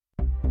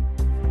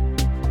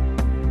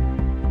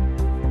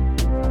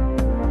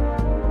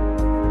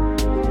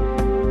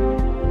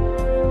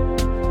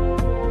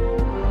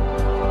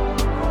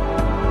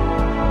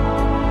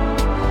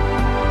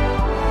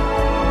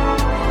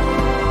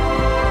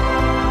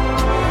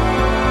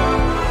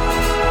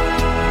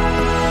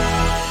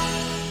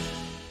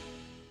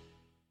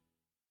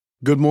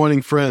Good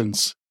morning,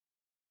 friends.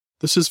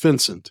 This is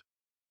Vincent,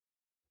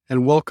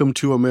 and welcome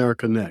to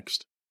America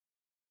Next.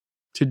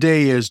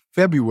 Today is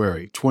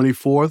February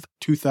 24th,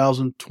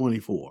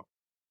 2024,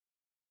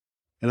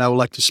 and I would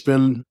like to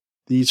spend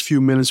these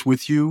few minutes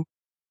with you,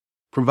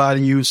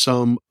 providing you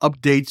some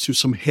updates to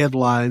some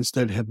headlines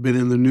that have been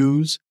in the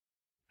news,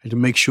 and to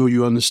make sure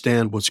you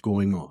understand what's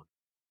going on.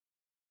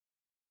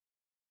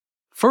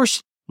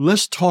 First,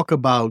 let's talk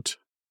about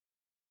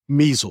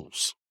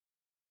measles.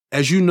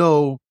 As you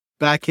know,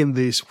 back in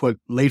the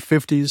late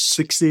 50s,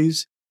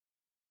 60s,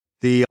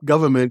 the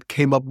government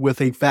came up with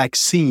a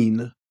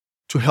vaccine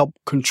to help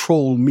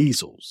control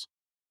measles.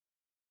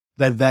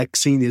 That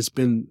vaccine has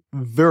been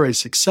very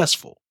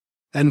successful.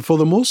 And for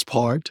the most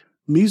part,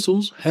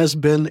 measles has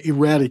been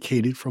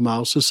eradicated from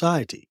our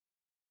society.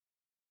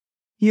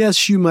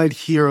 Yes, you might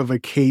hear of a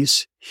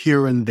case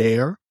here and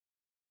there,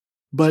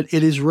 but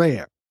it is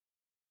rare.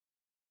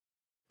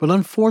 But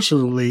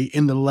unfortunately,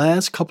 in the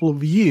last couple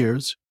of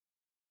years,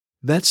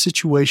 that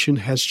situation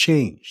has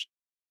changed.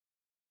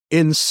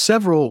 In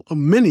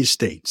many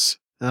states,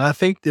 and I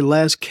think the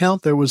last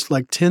count there was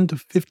like 10 to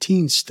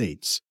 15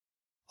 states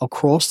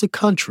across the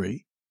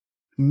country,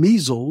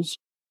 measles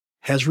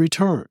has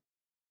returned.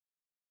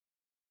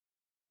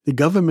 The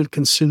government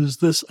considers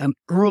this an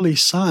early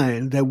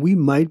sign that we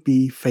might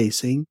be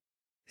facing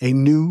a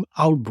new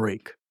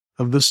outbreak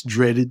of this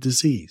dreaded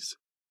disease.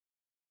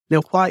 Now,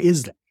 why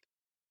is that?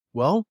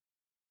 Well,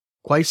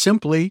 quite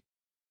simply,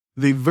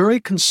 the very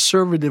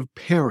conservative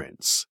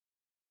parents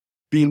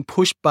being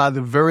pushed by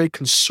the very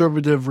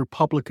conservative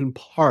Republican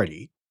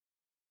Party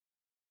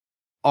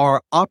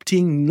are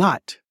opting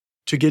not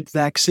to get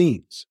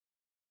vaccines.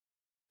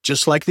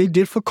 Just like they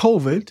did for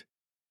COVID,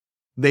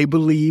 they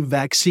believe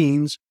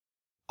vaccines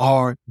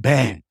are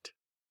bad.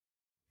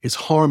 It's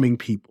harming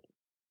people.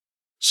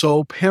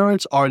 So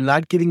parents are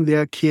not getting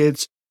their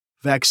kids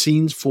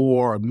vaccines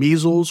for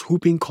measles,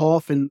 whooping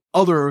cough, and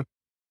other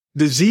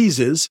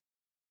diseases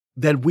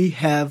that we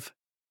have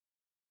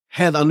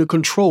had under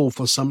control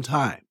for some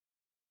time.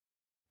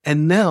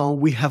 And now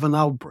we have an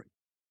outbreak.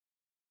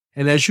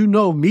 And as you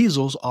know,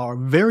 measles are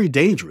very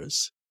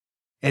dangerous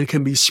and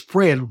can be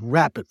spread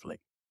rapidly.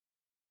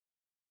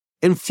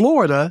 In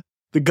Florida,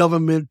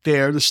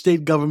 the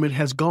state government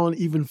has gone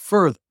even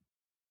further.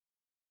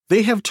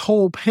 They have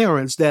told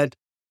parents that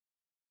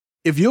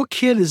if your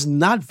kid is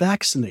not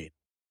vaccinated,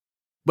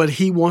 but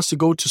he wants to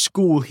go to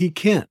school, he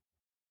can.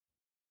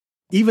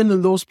 Even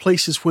in those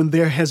places when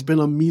there has been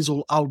a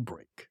measles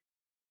outbreak,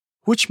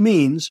 which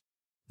means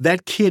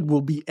that kid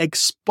will be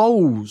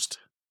exposed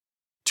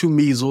to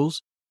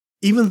measles.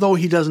 Even though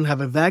he doesn't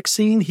have a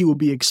vaccine, he will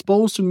be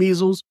exposed to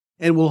measles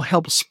and will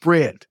help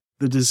spread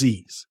the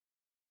disease.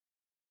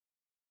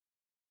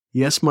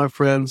 Yes, my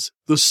friends,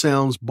 this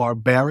sounds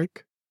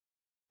barbaric.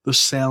 This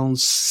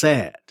sounds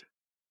sad.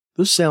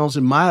 This sounds,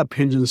 in my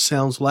opinion,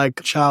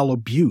 like child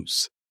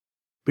abuse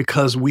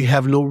because we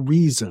have no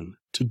reason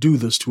to do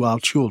this to our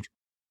children.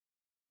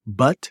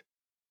 But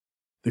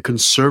the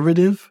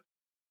conservative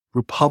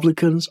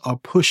Republicans are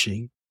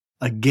pushing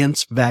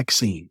against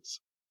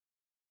vaccines.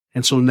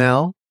 And so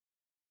now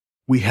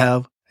we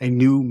have a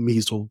new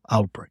measles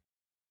outbreak.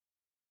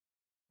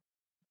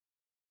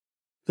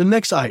 The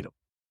next item,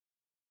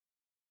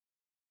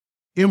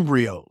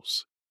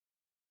 embryos.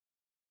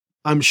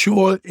 I'm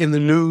sure in the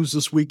news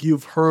this week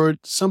you've heard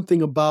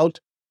something about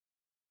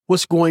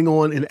what's going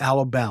on in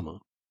Alabama.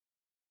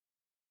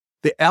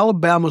 The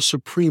Alabama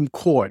Supreme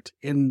Court,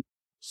 in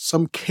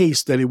some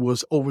case that it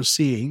was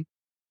overseeing,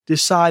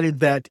 decided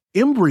that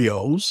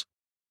embryos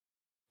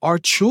are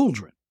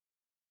children.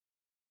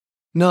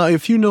 Now,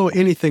 if you know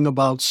anything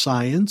about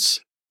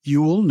science,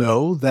 you will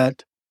know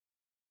that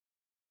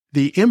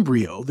the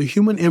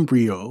human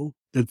embryo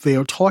that they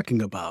are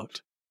talking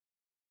about,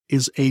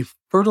 is a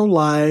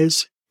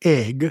fertilized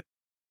egg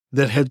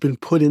that has been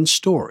put in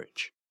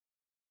storage.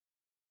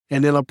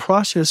 And in a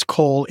process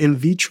called in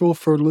vitro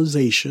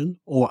fertilization,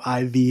 or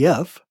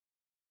IVF,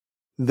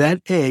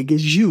 that egg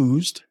is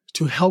used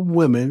to help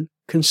women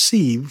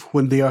conceive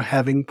when they are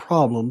having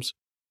problems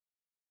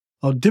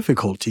or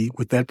difficulty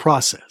with that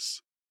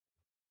process.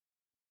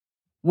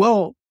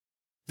 Well,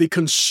 the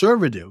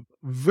conservative,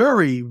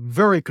 very,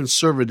 very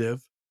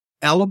conservative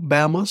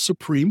Alabama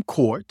Supreme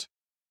Court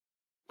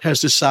has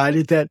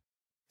decided that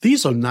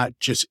these are not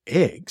just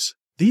eggs,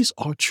 these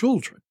are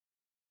children.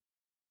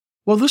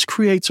 Well, this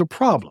creates a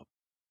problem,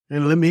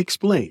 and let me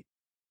explain.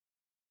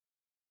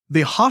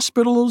 The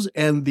hospitals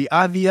and the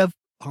IVF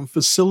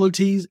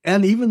facilities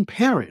and even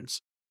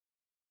parents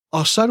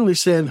are suddenly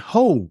saying,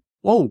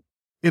 whoa,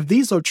 if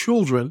these are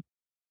children,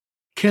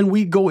 can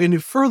we go any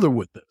further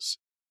with this?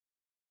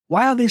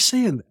 Why are they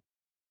saying that?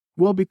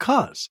 Well,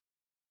 because,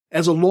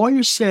 as a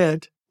lawyer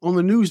said on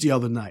the news the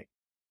other night,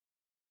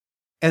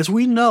 as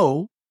we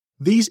know,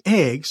 these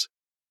eggs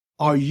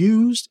are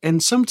used,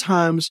 and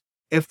sometimes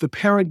if the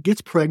parent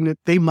gets pregnant,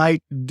 they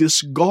might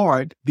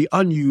discard the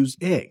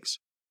unused eggs.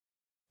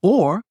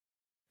 Or,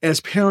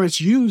 as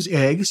parents use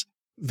eggs,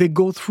 they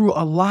go through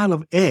a lot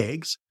of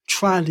eggs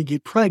trying to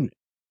get pregnant.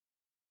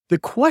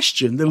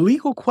 the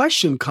legal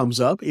question comes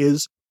up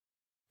is,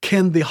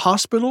 can the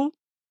hospital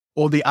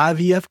or the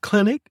IVF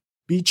clinic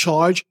be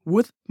charged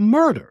with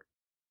murder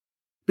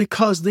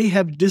because they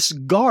have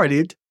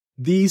discarded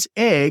these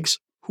eggs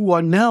who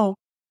are now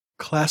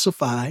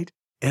classified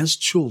as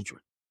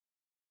children?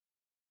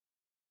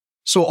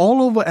 So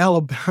all over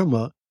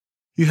Alabama,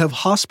 you have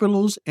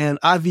hospitals and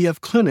IVF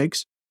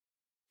clinics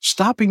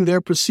stopping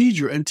their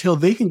procedure until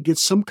they can get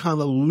some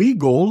kind of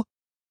legal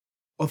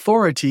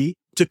authority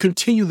to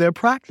continue their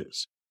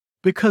practice,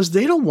 because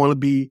they don't want to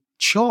be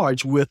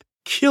charged with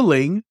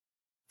killing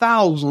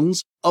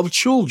thousands of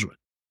children.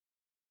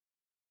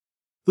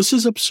 This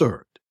is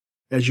absurd,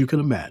 as you can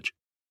imagine.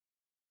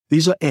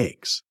 These are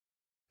eggs.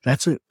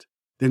 That's it.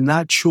 They're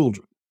not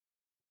children.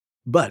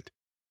 But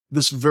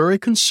this very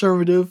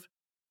conservative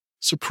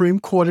Supreme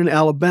Court in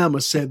Alabama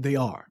said they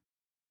are.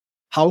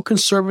 How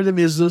conservative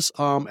is this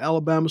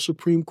Alabama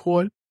Supreme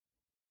Court?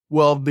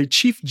 Well, the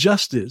Chief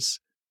Justice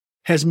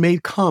has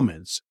made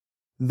comments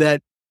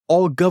that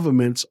all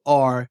governments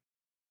are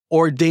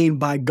ordained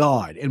by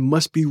God and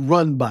must be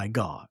run by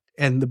God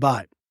and the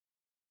Bible.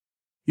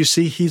 You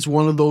see, he's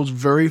one of those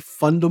very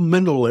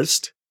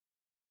fundamentalists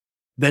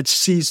that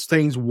sees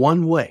things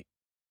one way,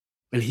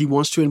 and he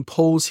wants to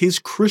impose his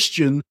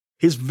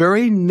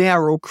very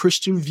narrow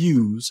Christian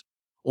views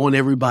on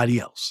everybody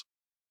else.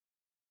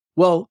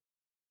 Well,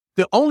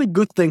 the only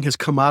good thing has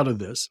come out of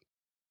this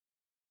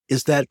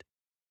is that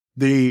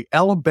the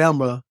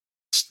Alabama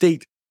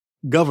state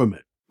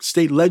government,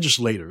 state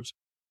legislators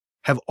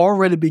have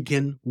already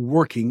begun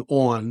working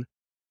on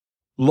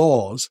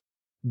laws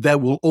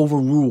that will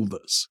overrule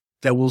this,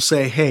 that will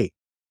say, hey,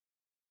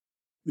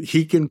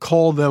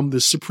 the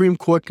Supreme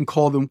Court can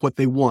call them what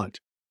they want,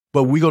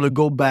 but we're going to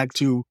go back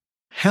to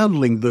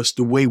handling this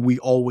the way we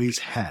always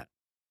have.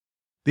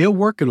 They're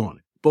working on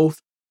it.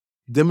 Both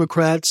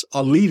Democrats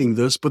are leading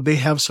this, but they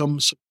have some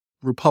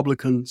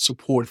Republican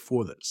support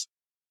for this.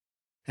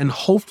 And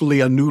hopefully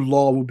a new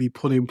law will be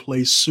put in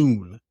place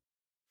soon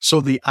so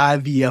the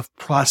IVF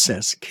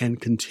process can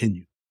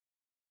continue.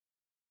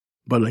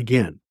 But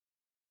again,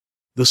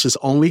 this is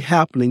only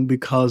happening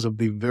because of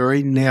the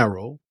very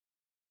narrow,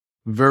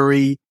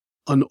 very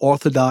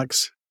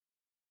unorthodox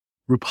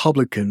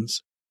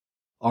Republicans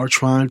are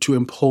trying to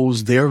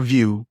impose their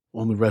view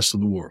on the rest of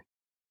the world.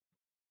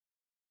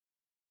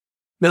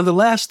 Now, the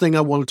last thing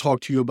I want to talk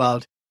to you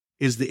about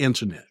is the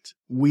internet.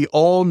 We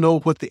all know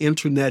what the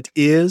internet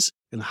is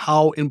and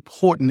how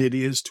important it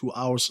is to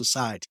our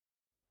society.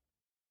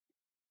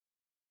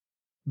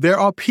 There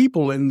are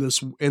people in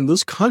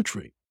this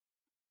country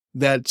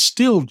that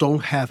still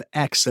don't have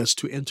access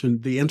to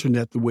the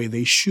internet the way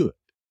they should,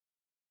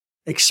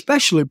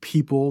 especially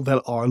people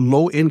that are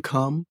low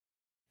income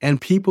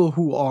and people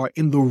who are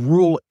in the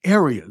rural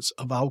areas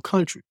of our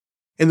country.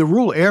 In the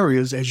rural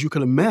areas, as you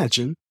can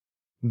imagine,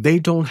 they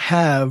don't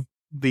have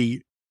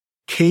the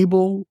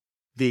cable,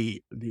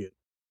 the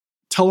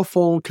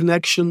telephone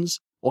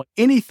connections, or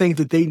anything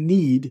that they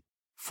need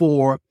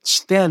for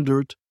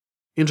standard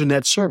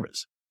internet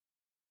service.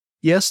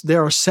 Yes,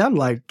 there are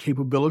satellite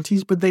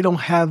capabilities, but they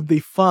don't have the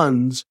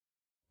funds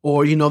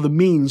or, the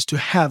means to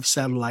have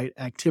satellite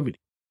activity.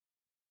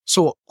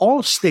 So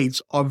all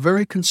states are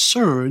very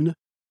concerned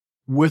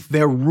with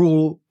their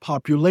rural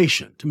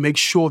population to make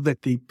sure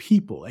that the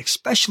people,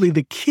 especially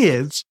the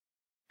kids,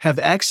 have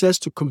access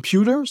to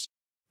computers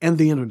and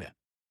the internet.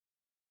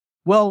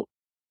 Well,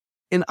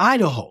 in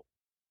Idaho,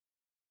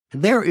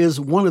 there is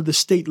one of the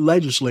state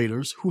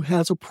legislators who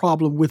has a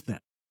problem with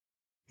that.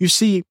 You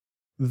see,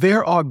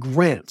 there are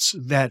grants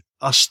that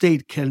a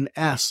state can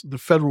ask the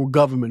federal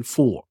government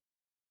for,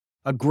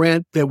 a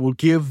grant that will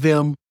give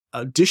them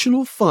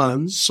additional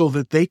funds so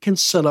that they can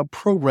set up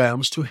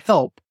programs to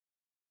help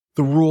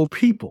the rural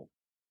people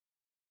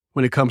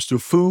when it comes to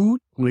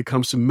food, when it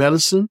comes to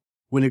medicine,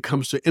 when it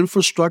comes to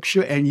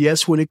infrastructure, and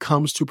yes, when it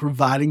comes to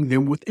providing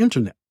them with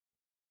internet.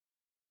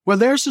 Well,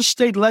 there's a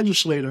state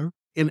legislator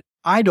in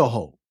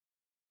Idaho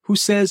who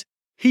says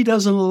he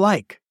doesn't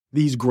like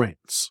these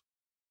grants.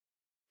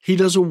 He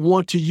doesn't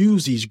want to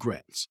use these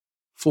grants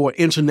for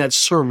internet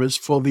service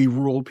for the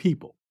rural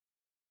people.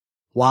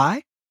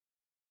 Why?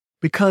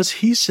 Because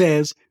he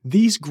says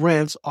these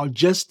grants are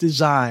just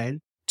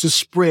designed to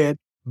spread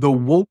the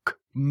woke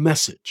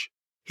message.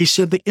 He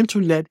said the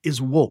internet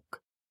is woke.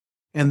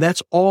 And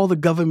that's all the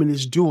government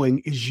is doing,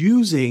 is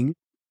using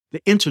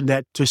the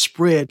internet to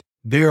spread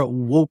their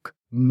woke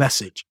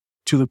message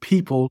to the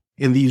people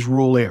in these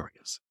rural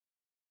areas.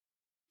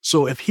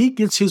 So if he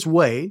gets his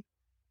way,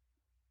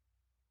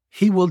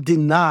 he will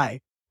deny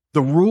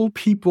the rural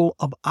people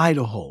of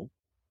Idaho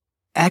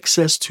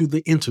access to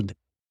the internet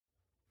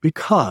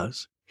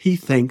because he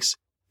thinks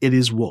it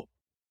is woke.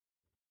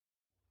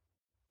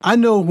 I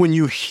know when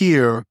you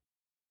hear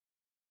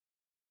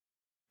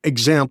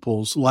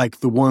examples like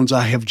the ones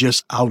I have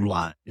just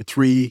outlined, the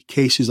 3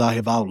 cases I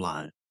have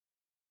outlined,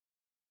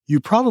 you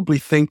probably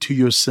think to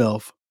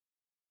yourself,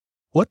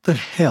 what the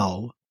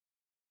hell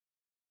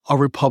are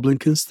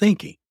Republicans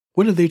thinking?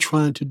 What are they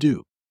trying to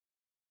do?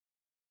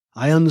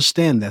 I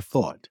understand that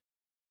thought.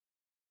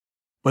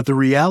 But the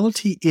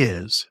reality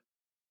is,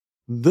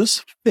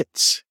 this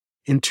fits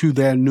into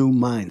their new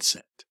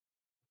mindset.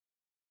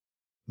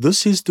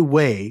 This is the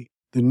way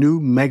the new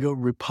mega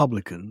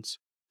Republicans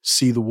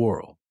see the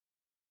world.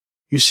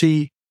 You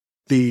see,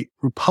 the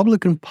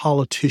Republican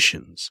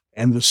politicians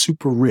and the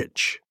super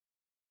rich,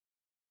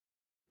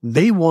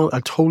 they want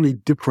a totally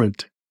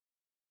different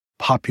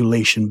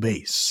population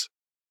base.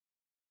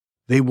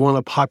 They want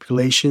a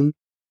population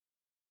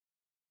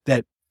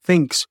that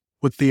thinks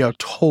what they are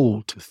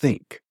told to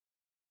think.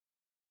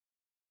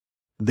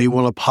 They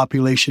want a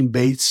population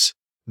base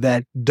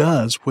that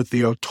does what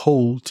they are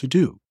told to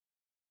do.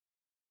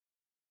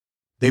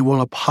 They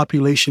want a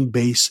population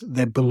base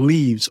that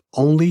believes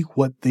only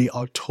what they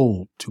are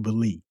told to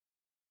believe.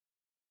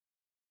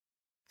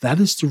 That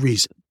is the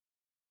reason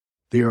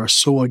they are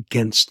so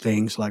against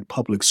things like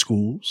public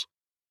schools.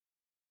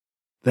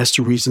 That's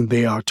the reason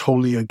they are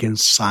totally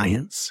against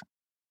science.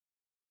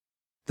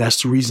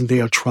 That's the reason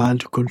they are trying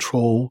to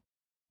control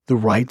the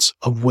rights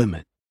of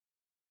women.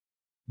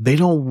 They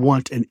don't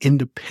want an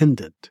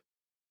independent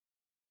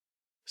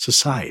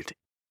society.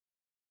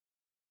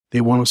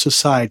 They want a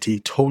society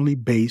totally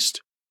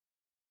based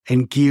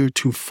and geared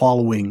to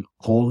following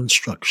all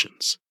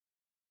instructions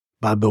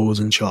by those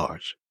in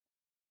charge.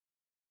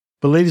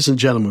 But ladies and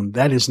gentlemen,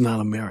 that is not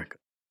America.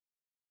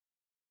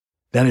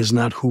 That is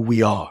not who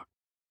we are.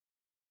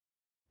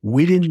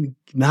 We did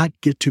not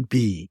get to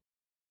be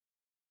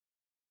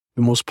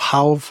the most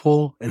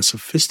powerful and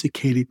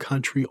sophisticated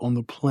country on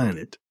the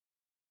planet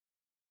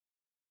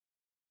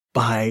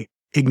by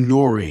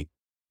ignoring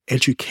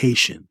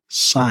education,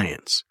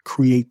 science,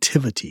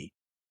 creativity,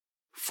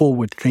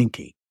 forward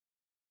thinking.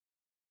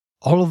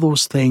 All of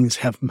those things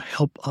have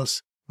helped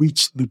us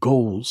reach the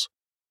goals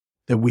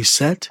that we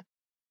set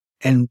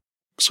and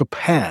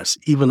surpass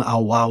even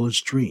our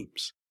wildest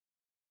dreams.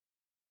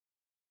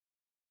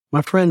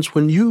 My friends,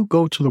 when you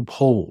go to the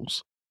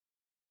polls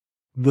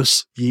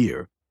this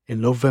year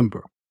in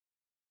November,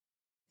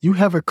 you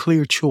have a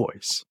clear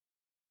choice.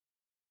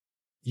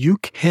 You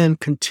can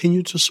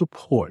continue to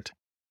support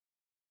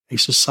a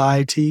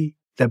society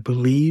that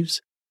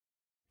believes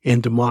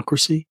in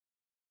democracy,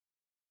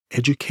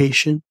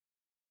 education,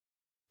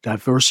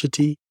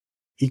 diversity,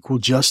 equal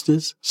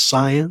justice,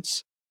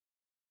 science,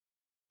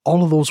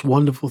 all of those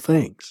wonderful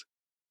things,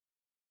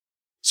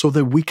 so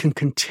that we can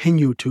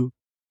continue to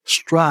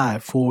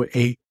strive for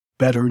a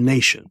better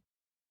nation.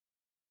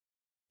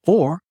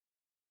 Or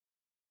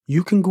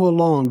you can go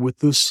along with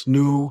this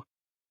new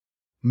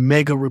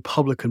mega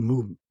Republican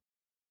movement.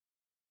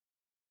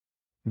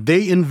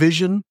 They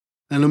envision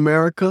an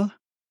America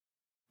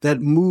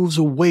that moves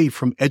away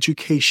from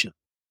education,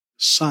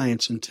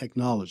 science, and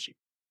technology.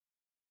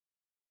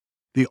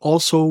 They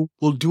also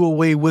will do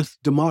away with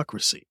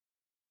democracy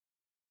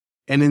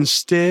and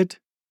instead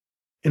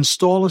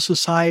install a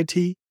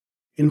society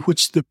in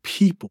which the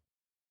people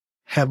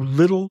have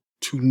little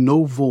to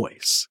no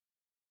voice,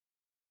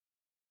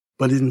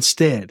 but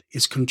instead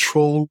is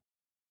controlled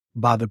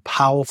by the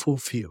powerful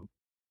few.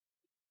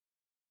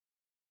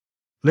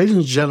 Ladies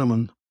and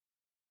gentlemen,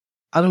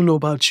 I don't know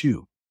about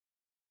you,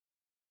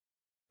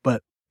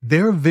 but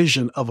their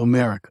vision of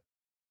America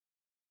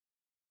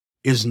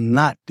is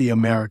not the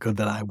America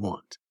that I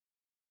want.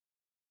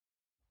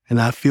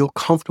 And I feel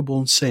comfortable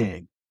in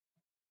saying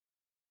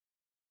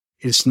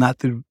it's not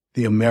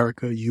the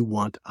America you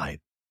want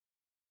either.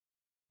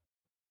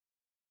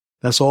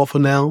 That's all for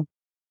now.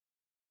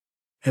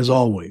 As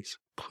always,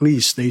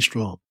 please stay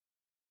strong.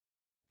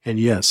 And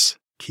yes,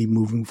 keep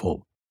moving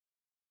forward.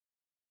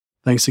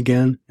 Thanks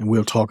again, and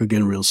we'll talk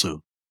again real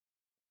soon.